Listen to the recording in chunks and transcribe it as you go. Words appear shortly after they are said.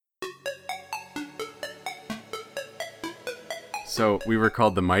So we were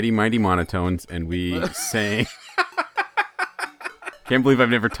called the Mighty Mighty Monotones, and we sang. Can't believe I've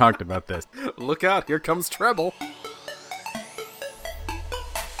never talked about this. Look out, here comes treble.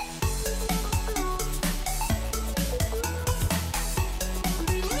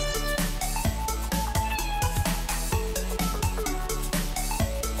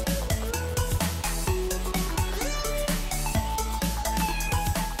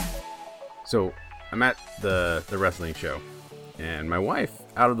 So I'm at the wrestling show, and my wife,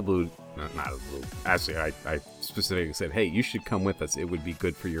 out of the blue, not out of the blue, actually, I specifically said, hey, you should come with us. It would be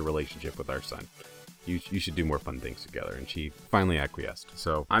good for your relationship with our son. You should do more fun things together. And she finally acquiesced.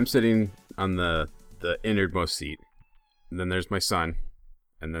 So I'm sitting on the innermost seat, and then there's my son,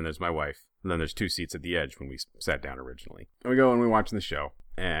 and then there's my wife, and then there's two seats at the edge when we sat down originally. And we go and we're watching the show,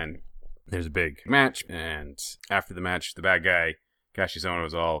 and there's a big match, and after the match, the bad guy, Kashi Sono,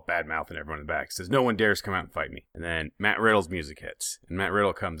 was all bad-mouthing everyone in the back. He says, no one dares come out and fight me. And then Matt Riddle's music hits. And Matt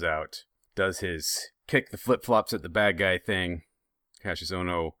Riddle comes out, does his kick the flip-flops at the bad guy thing. Kashi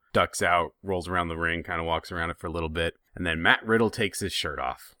Sono ducks out, rolls around the ring, kind of walks around it for a little bit. And then Matt Riddle takes his shirt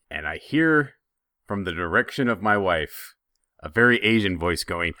off. And I hear, from the direction of my wife, a very Asian voice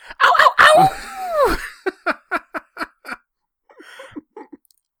going, ow, ow, ow!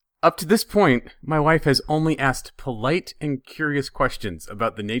 Up to this point, my wife has only asked polite and curious questions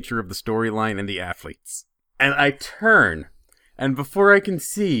about the nature of the storyline and the athletes. And I turn, and before I can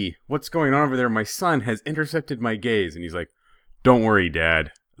see what's going on over there, my son has intercepted my gaze, and he's like, don't worry,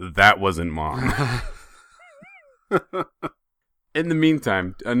 Dad, that wasn't Mom. In the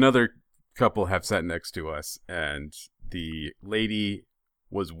meantime, another couple have sat next to us, and the lady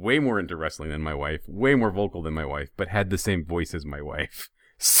was way more into wrestling than my wife, way more vocal than my wife, but had the same voice as my wife.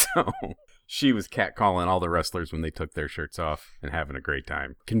 So she was catcalling all the wrestlers when they took their shirts off and having a great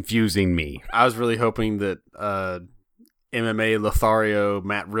time, confusing me. I was really hoping that MMA Lothario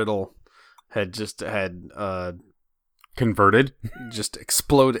Matt Riddle had converted, just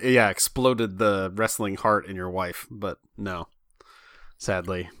exploded the wrestling heart in your wife, but no,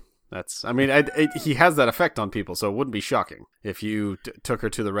 sadly. He has that effect on people, so it wouldn't be shocking if you took her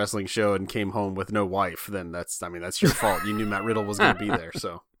to the wrestling show and came home with no wife. Then that's your fault. You knew Matt Riddle was going to be there,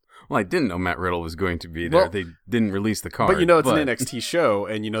 so. Well, I didn't know Matt Riddle was going to be there. Well, they didn't release the card. But it's an NXT show,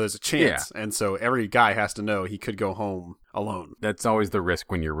 and there's a chance, and so every guy has to know he could go home alone. That's always the risk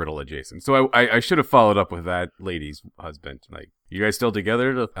when you're Riddle adjacent. So I should have followed up with that lady's husband. Like, you guys still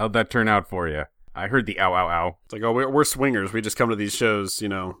together? How'd that turn out for you? I heard the ow, ow, ow. It's like, oh, we're swingers. We just come to these shows,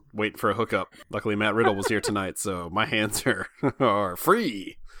 waiting for a hookup. Luckily, Matt Riddle was here tonight, so my hands are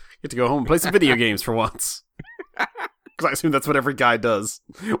free. Get to go home and play some video games for once. Because I assume that's what every guy does.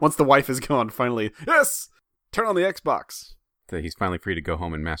 Once the wife is gone, finally, yes! Turn on the Xbox. So he's finally free to go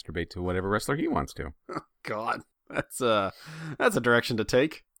home and masturbate to whatever wrestler he wants to. Oh, God. That's a direction to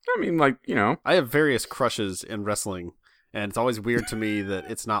take. I mean, I have various crushes in wrestling, and it's always weird to me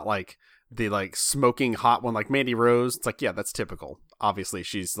that it's not like the smoking hot one like Mandy Rose. It's like, yeah, that's typical. Obviously,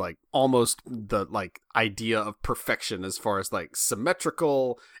 she's almost the idea of perfection as far as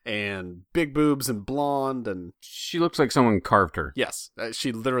symmetrical and big boobs and blonde, and she looks like someone carved her. Yes,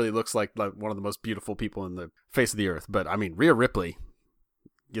 she literally looks like one of the most beautiful people in the face of the earth. But I mean, Rhea Ripley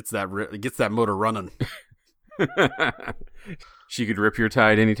gets that motor running. She could rip your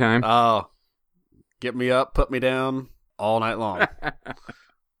tie at any time. Oh, get me up, put me down all night long.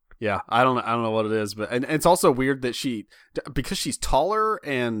 Yeah, I don't know what it is, but and it's also weird that because she's taller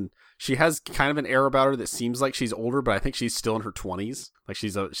and she has kind of an air about her that seems like she's older, but I think she's still in her 20s. Like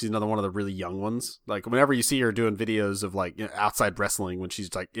she's another one of the really young ones. Like whenever you see her doing videos of outside wrestling, when she's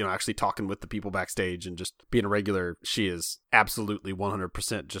actually talking with the people backstage and just being a regular, she is absolutely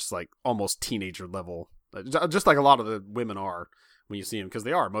 100% just almost teenager level, just like a lot of the women are when you see them, because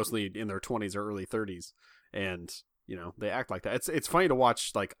they are mostly in their 20s or early 30s, and they act like that. It's funny to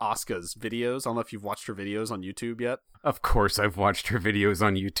watch Asuka's videos. I don't know if you've watched her videos on YouTube yet. Of course I've watched her videos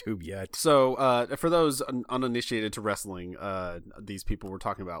on YouTube yet. So for those uninitiated to wrestling, these people we're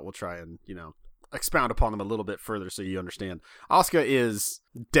talking about, we'll try and, expound upon them a little bit further so you understand. Asuka is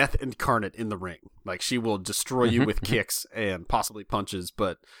death incarnate in the ring. She will destroy you with kicks and possibly punches,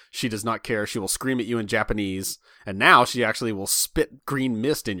 but she does not care. She will scream at you in Japanese, and now she actually will spit green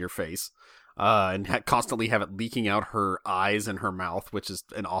mist in your face. And constantly have it leaking out her eyes and her mouth, which is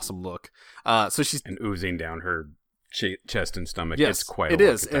an awesome look. So she's and oozing down her chest and stomach. Yes, it's quite. It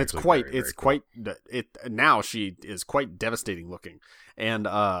is, and it's quite. Now she is quite devastating looking, and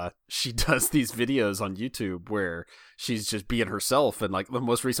she does these videos on YouTube where she's just being herself. And the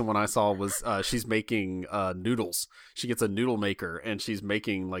most recent one I saw was she's making noodles. She gets a noodle maker and she's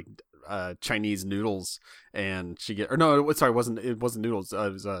making Chinese noodles, and it wasn't noodles.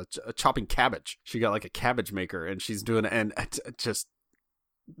 It was chopping cabbage. She got like a cabbage maker, and she's doing it, and just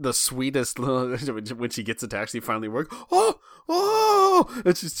the sweetest when she gets it to actually finally work. Oh,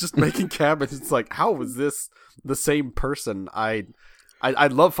 and she's just making cabbage. It's like, how was this the same person? I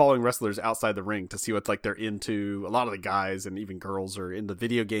love following wrestlers outside the ring to see what like they're into. A lot of the guys and even girls are into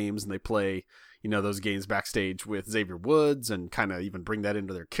video games, and they play, those games backstage with Xavier Woods, and kind of even bring that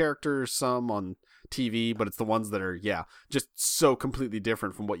into their characters some on TV. But it's the ones that are, just so completely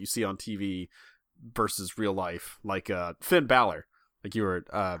different from what you see on TV versus real life. Like Finn Balor, like you were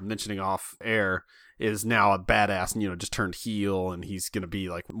mentioning off air, is now a badass and, just turned heel, and he's going to be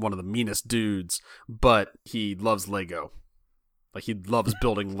like one of the meanest dudes, but he loves Lego. Like, he loves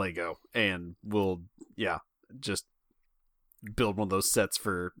building Lego and will, just build one of those sets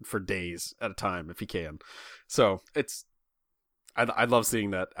for days at a time if he can. So I love seeing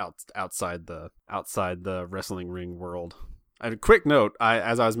that outside the wrestling ring world. And a quick note,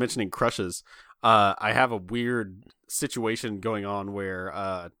 as I was mentioning crushes, I have a weird situation going on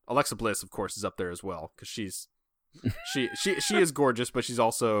where Alexa Bliss, of course, is up there as well, because she is gorgeous, but she's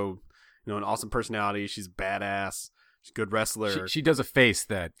also an awesome personality. She's badass. She's a good wrestler. She does a face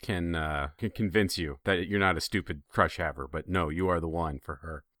that can convince you that you're not a stupid crush haver, but no, you are the one for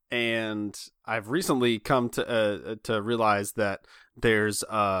her. And I've recently come to realize that there's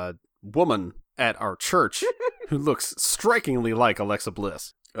a woman at our church who looks strikingly like Alexa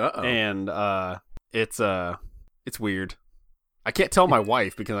Bliss. Uh-oh. And it's weird. I can't tell my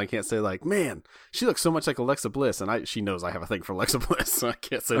wife because I can't say like, man, she looks so much like Alexa Bliss, and she knows I have a thing for Alexa Bliss, so I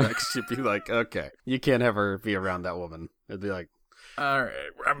can't say that because she'd be like, okay, you can't have her be around that woman. It'd be like, all right,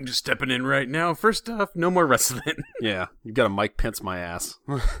 I'm just stepping in right now. First off, no more wrestling. Yeah, you got to Mike Pence my ass.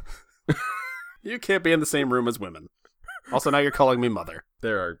 You can't be in the same room as women. Also, now you're calling me mother.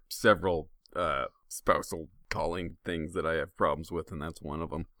 There are several spousal calling things that I have problems with, and that's one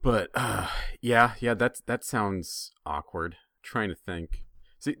of them. But that sounds awkward. Trying to think.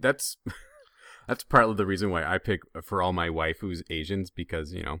 See, that's partly the reason why I pick for all my waifus Asians,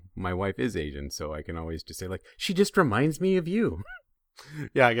 because my wife is Asian, so I can always just say like, she just reminds me of you.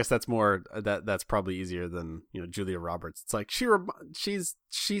 Yeah, I guess that's more that's probably easier than Julia Roberts. It's like she's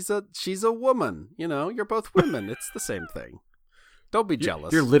a woman. You're both women. It's the same thing. Don't be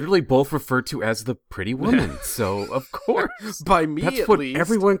jealous. You're literally both referred to as the pretty woman, so of course by me that's at what least.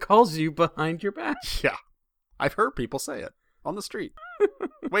 Everyone calls you behind your back. Yeah, I've heard people say it on the street.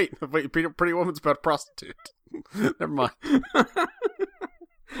 Wait, pretty woman's about a prostitute. Never mind. I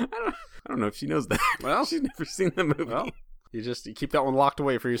don't know if she knows that. Well, she's never seen the movie. Well, you keep that one locked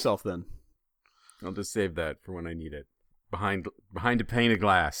away for yourself then. I'll just save that for when I need it. Behind a pane of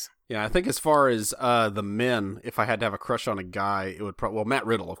glass. Yeah, I think as far as the men, if I had to have a crush on a guy, it would probably Matt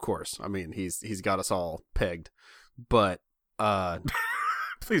Riddle, of course. I mean, he's got us all pegged. But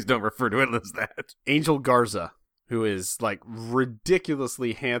please don't refer to it as that. Angel Garza, who is like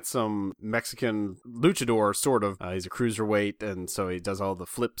ridiculously handsome Mexican luchador, sort of. He's a cruiserweight, and so he does all the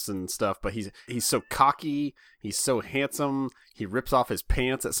flips and stuff. But he's so cocky. He's so handsome. He rips off his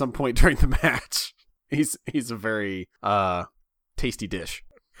pants at some point during the match. He's a very tasty dish.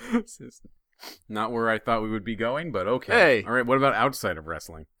 This is not where I thought we would be going, but okay. Hey. All right, what about outside of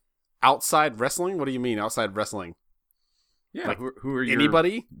wrestling? Outside wrestling? What do you mean outside wrestling? Yeah, like, who are your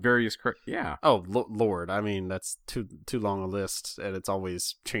anybody? Various yeah. Oh, Lord. I mean, that's too long a list, and it's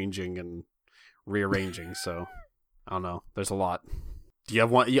always changing and rearranging, so I don't know. There's a lot. Do you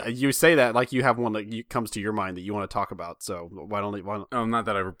have one? You say that like you have one that comes to your mind that you want to talk about, so why don't... Oh, not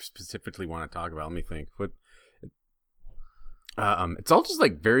that I specifically want to talk about. Let me think. What? It's all just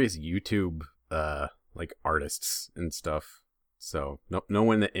like various YouTube like artists and stuff. So no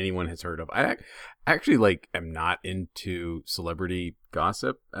one that anyone has heard of. I actually like am not into celebrity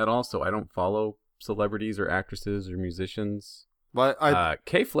gossip at all, so I don't follow celebrities or actresses or musicians. But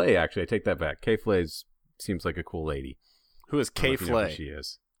Kay Flay, actually, I take that back. Kay Flay seems like a cool lady. Who is Kay Flay? She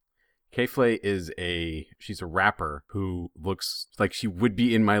is. Kay Flay she's a rapper who looks like she would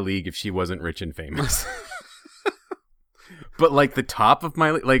be in my league if she wasn't rich and famous. But like the top of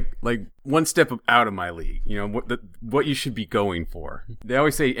my league, like one step out of my league, what you should be going for. They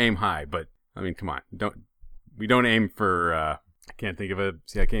always say aim high, but I mean, come on, we don't aim for. I can't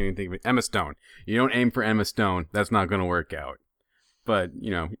even think of it. Emma Stone. You don't aim for Emma Stone. That's not going to work out. But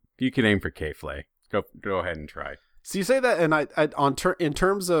you can aim for Kay Flay. Go ahead and try. So you say that, and in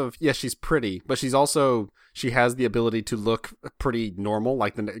terms of, yes, she's pretty, but she has the ability to look pretty normal,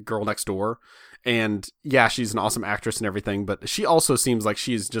 like the girl next door. And yeah, she's an awesome actress and everything, but she also seems like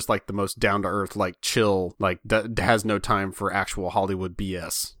she's just like the most down to earth, like chill, like has no time for actual Hollywood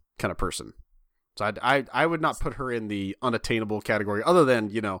BS kind of person. So I would not put her in the unattainable category, other than,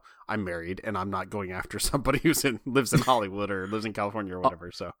 I'm married and I'm not going after somebody lives in Hollywood or lives in California or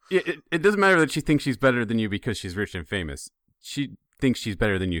whatever. So it doesn't matter that she thinks she's better than you because she's rich and famous. She thinks she's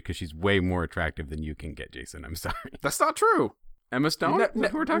better than you because she's way more attractive than you can get, Jason. I'm sorry. That's not true. Emma Stone? Is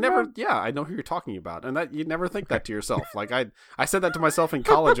that who we're talking about? Yeah, I know who you're talking about. And that you never think that to yourself. Like I said that to myself in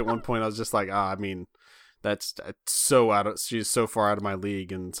college at one point. I was just like, that's so she's so far out of my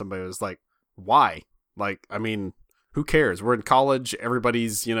league. And somebody was like, why? Like, who cares? We're in college.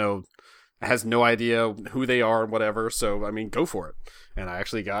 Everybody's, has no idea who they are and whatever. So, go for it. And I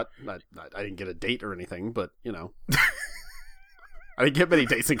actually I didn't get a date or anything, but, I didn't get many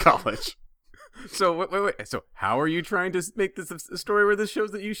dates in college. So, wait. So, how are you trying to make this a story where this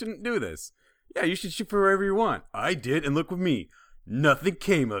shows that you shouldn't do this? Yeah, you shoot for wherever you want. I did, and look with me. Nothing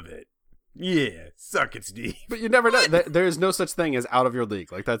came of it. Yeah, suck it, Steve. But you never know. There is no such thing as out of your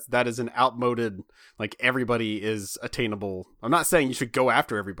league. Like that is an outmoded. Like everybody is attainable. I'm not saying you should go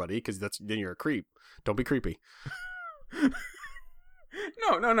after everybody because then you're a creep. Don't be creepy.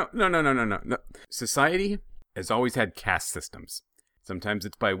 No. Society has always had caste systems. Sometimes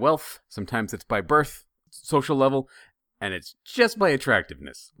it's by wealth. Sometimes it's by birth, social level, and it's just by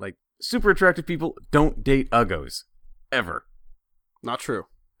attractiveness. Like super attractive people don't date uggos, ever. Not true.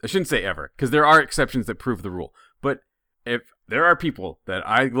 I shouldn't say ever, because there are exceptions that prove the rule. But if there are people that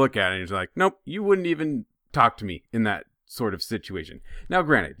I look at and it's like, nope, you wouldn't even talk to me in that sort of situation. Now,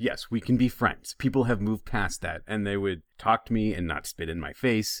 granted, yes, we can be friends. People have moved past that, and they would talk to me and not spit in my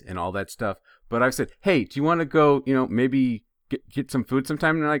face and all that stuff. But I've said, hey, do you want to go, maybe get some food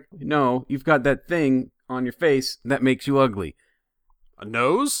sometime? And they're like, no, you've got that thing on your face that makes you ugly. A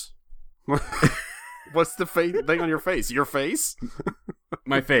nose? What's the thing on your face? Your face?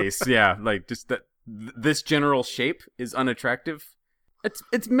 My face, yeah. Like, just that this general shape is unattractive.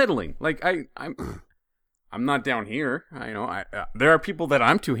 It's middling. Like, I'm not down here. There are people that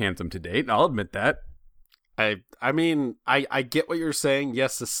I'm too handsome to date. I'll admit that. I get what you're saying.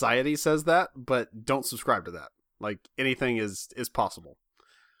 Yes, society says that, but don't subscribe to that. Like, anything is possible.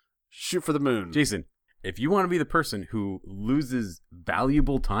 Shoot for the moon. Jason, if you want to be the person who loses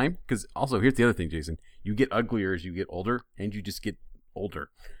valuable time, because also, here's the other thing, Jason. You get uglier as you get older, and you just get older.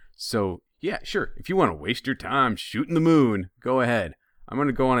 So, yeah, sure. If you want to waste your time shooting the moon, go ahead. I'm going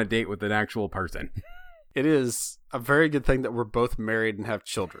to go on a date with an actual person. It is a very good thing that we're both married and have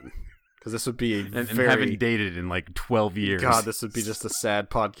children. Because this would be and haven't dated in like 12 years. God, this would be just a sad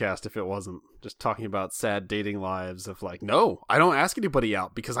podcast if it wasn't. Just talking about sad dating lives of like, no, I don't ask anybody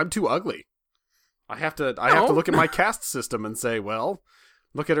out because I'm too ugly. I have to look at my caste system and say, well,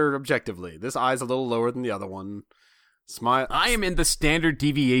 look at her objectively. This eye's a little lower than the other one. Smile. I am in the standard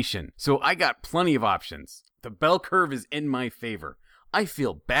deviation, so I got plenty of options. The bell curve is in my favor. I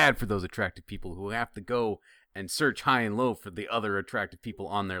feel bad for those attractive people who have to go and search high and low for the other attractive people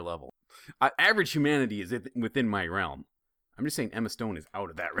on their level. Average humanity is within my realm. I'm just saying Emma Stone is out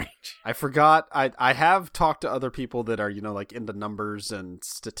of that range. I forgot. I have talked to other people that are, like into numbers and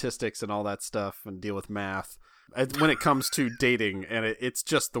statistics and all that stuff and deal with math when it comes to dating, and it's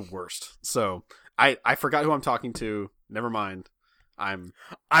just the worst. So I forgot who I'm talking to. Never mind.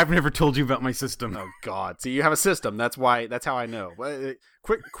 I've never told you about my system. Oh God. See, you have a system. That's how I know.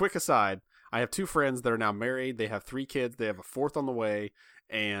 Quick aside. I have 2 friends that are now married. They have 3 kids. They have a 4th on the way.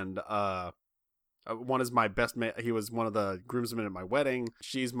 And one is my best man. He was one of the groomsmen at my wedding.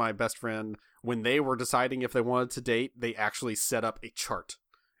 She's my best friend. When they were deciding if they wanted to date, they actually set up a chart.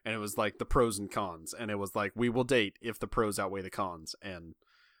 And it was like the pros and cons. And it was like, we will date if the pros outweigh the cons. And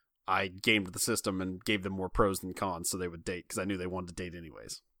I gamed the system and gave them more pros than cons so they would date because I knew they wanted to date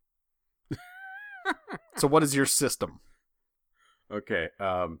anyways. So what is your system? Okay,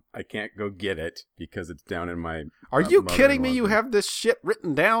 I can't go get it because it's down in my... Are you kidding me? You have this shit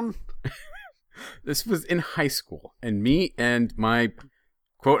written down? This was in high school, and me and my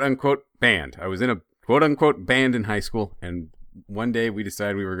quote-unquote band. I was in a quote-unquote band in high school, and one day we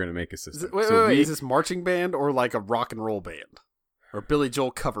decided we were going to make a system. Wait, is this marching band or like a rock and roll band? Or Billy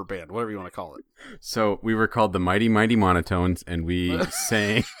Joel cover band, whatever you want to call it. So we were called the Mighty Mighty Monotones, and we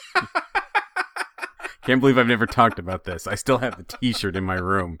sang... Can't believe I've never talked about this. I still have the T-shirt in my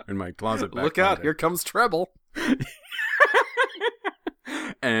room, in my closet. Look out, here comes treble.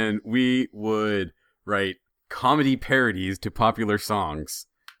 And we would write comedy parodies to popular songs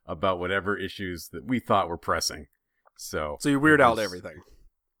about whatever issues that we thought were pressing. So you Weird Al everything.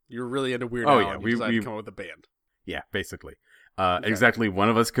 You're really into Weird Al. Yeah, we decided to come up with a band. Yeah, basically. Okay. Exactly. One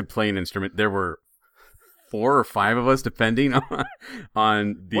of us could play an instrument. There were 4 or 5 of us, depending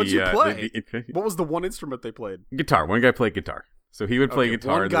on the... What'd you play? What was the one instrument they played? Guitar. One guy played guitar. So he would play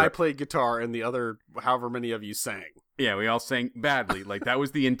guitar. One guy played guitar, and the other, however many of you, sang. Yeah, we all sang badly. Like, that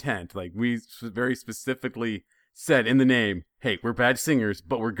was the intent. Like, we very specifically said in the name, hey, we're bad singers,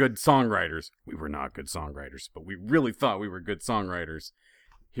 but we're good songwriters. We were not good songwriters, but we really thought we were good songwriters.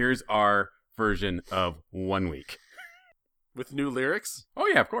 Here's our version of 1 Week. With new lyrics? Oh,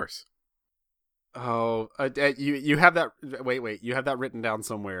 yeah, of course. Oh, you have that. Wait, you have that written down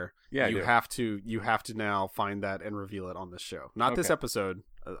somewhere. Yeah, you have to now find that and reveal it on this show. Not this episode,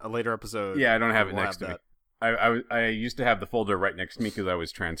 a later episode. Yeah, I don't have it next to me. I used to have the folder right next to me because I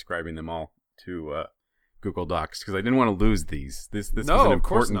was transcribing them all to Google Docs because I didn't want to lose these. This was an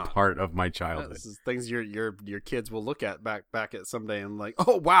important part of my childhood. This is things your kids will look at back at someday and like,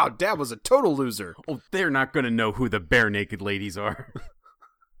 oh wow, Dad was a total loser. Oh, they're not going to know who the Bare Naked Ladies are.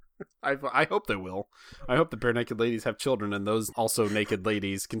 I hope they will. I hope the Bare Naked Ladies have children and those also naked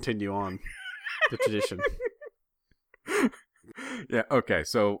ladies continue on the tradition. Yeah, okay,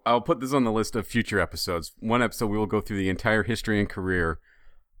 so I'll put this on the list of future episodes. One episode we will go through the entire history and career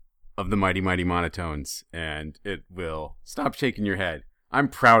of the Mighty Mighty Monotones, and it will stop shaking your head. I'm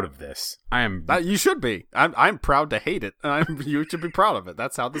proud of this. I am. You should be. I'm proud to hate it. You should be proud of it.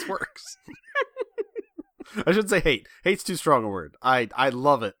 That's how this works. I shouldn't say hate. Hate's too strong a word. I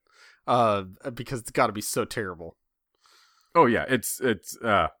love it. Because it's got to be so terrible. Oh yeah, it's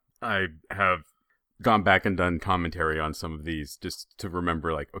I have gone back and done commentary on some of these just to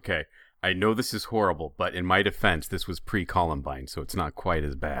remember, like, okay, I know this is horrible, but in my defense, this was pre-Columbine, so it's not quite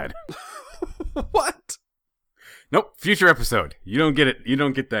as bad. What? Nope, future episode. You don't get it. You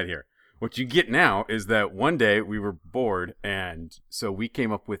don't get that here. What you get now is that one day we were bored, and so we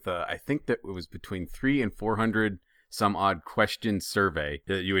came up with I think that it was between 300 and 400 some odd question survey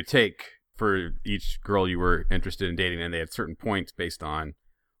that you would take for each girl you were interested in dating, and they had certain points based on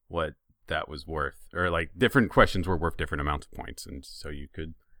what that was worth, or like different questions were worth different amounts of points, and so you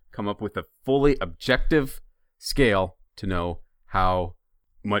could come up with a fully objective scale to know how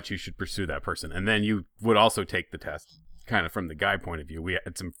much you should pursue that person. And then you would also take the test kind of from the guy point of view. We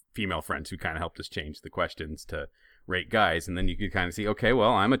had some female friends who kind of helped us change the questions to rate guys, and then you could kind of see, okay,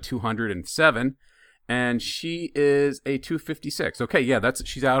 well, I'm a 207 and she is a 256. Okay, yeah,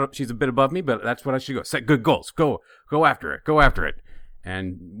 she's a bit above me, but that's what I should go. Set good goals. Go after it.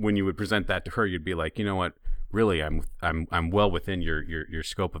 And when you would present that to her, you'd be like, you know what? Really, I'm well within your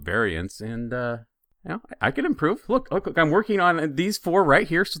scope of variance, and I could improve. Look, I'm working on these 4 right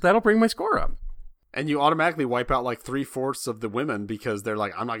here, so that'll bring my score up. And you automatically wipe out like 3/4 of the women because they're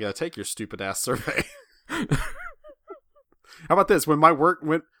like, I'm not gonna take your stupid ass survey. How about this? When my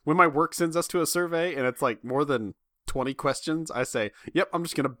work sends us to a survey and it's like more than 20 questions, I say, "Yep, I'm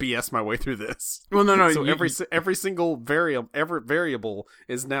just gonna BS my way through this." Well, no. So every single variable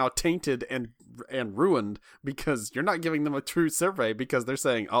is now tainted and ruined because you're not giving them a true survey because they're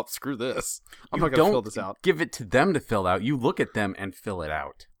saying, "Oh, screw this. I'm not gonna fill this out." Give it to them to fill out. You look at them and fill it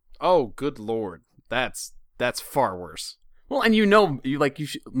out. Oh, good lord, that's far worse. Well, and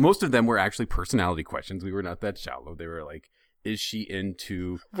most of them were actually personality questions. We were not that shallow. They were like, is she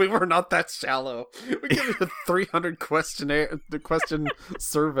into... We were not that shallow. We gave you a 300 question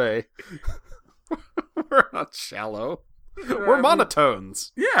survey. We're not shallow. We're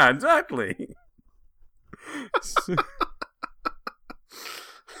monotones. Yeah, exactly.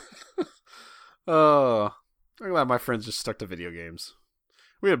 Oh, I'm glad my friends just stuck to video games.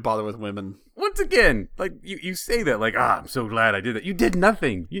 We didn't bother with women. Once again, like, you say that like, I'm so glad I did that. You did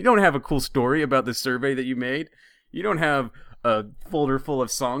nothing. You don't have a cool story about the survey that you made. You don't have a folder full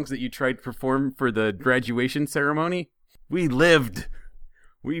of songs that you tried to perform for the graduation ceremony. We lived.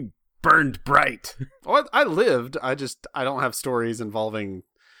 We burned bright. Oh, I lived. I don't have stories involving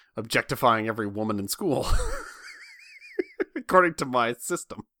objectifying every woman in school. According to my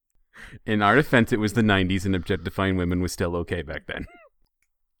system. In our defense, it was the 90s and objectifying women was still okay back then.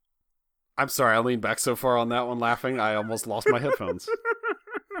 I'm sorry, I leaned back so far on that one laughing, I almost lost my headphones.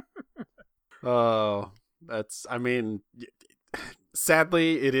 Oh,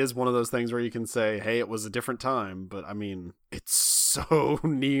 sadly, it is one of those things where you can say, hey, it was a different time, but I mean, it's so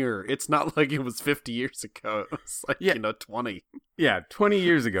near. It's not like it was 50 years ago. It was like, 20. Yeah, 20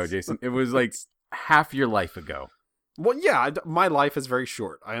 years ago, Jason. It was like half your life ago. Well, yeah, my life is very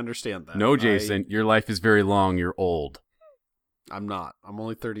short. I understand that. No, Jason, your life is very long. You're old. I'm not. I'm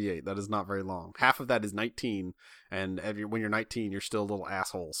only 38. That is not very long. Half of that is 19, and when you're 19, you're still a little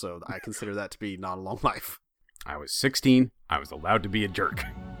asshole, so I consider that to be not a long life. I was 16. I was allowed to be a jerk.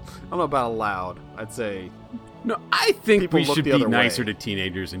 I don't know about allowed. I'd say... No, I think we should be nicer to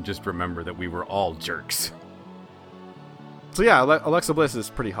teenagers and just remember that we were all jerks. So yeah, Alexa Bliss is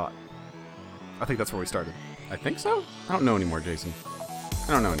pretty hot. I think that's where we started. I think so. I don't know anymore, Jason.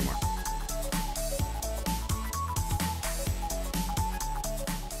 I don't know anymore.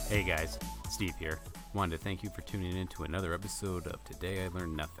 Hey guys, Steve here. Wanted to thank you for tuning in to another episode of Today I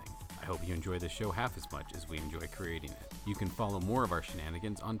Learned Nothing. I hope you enjoy the show half as much as we enjoy creating it. You can follow more of our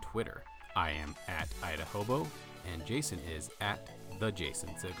shenanigans on Twitter. I am at Idahobo, and Jason is at the Jason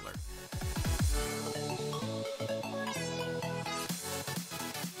Ziegler.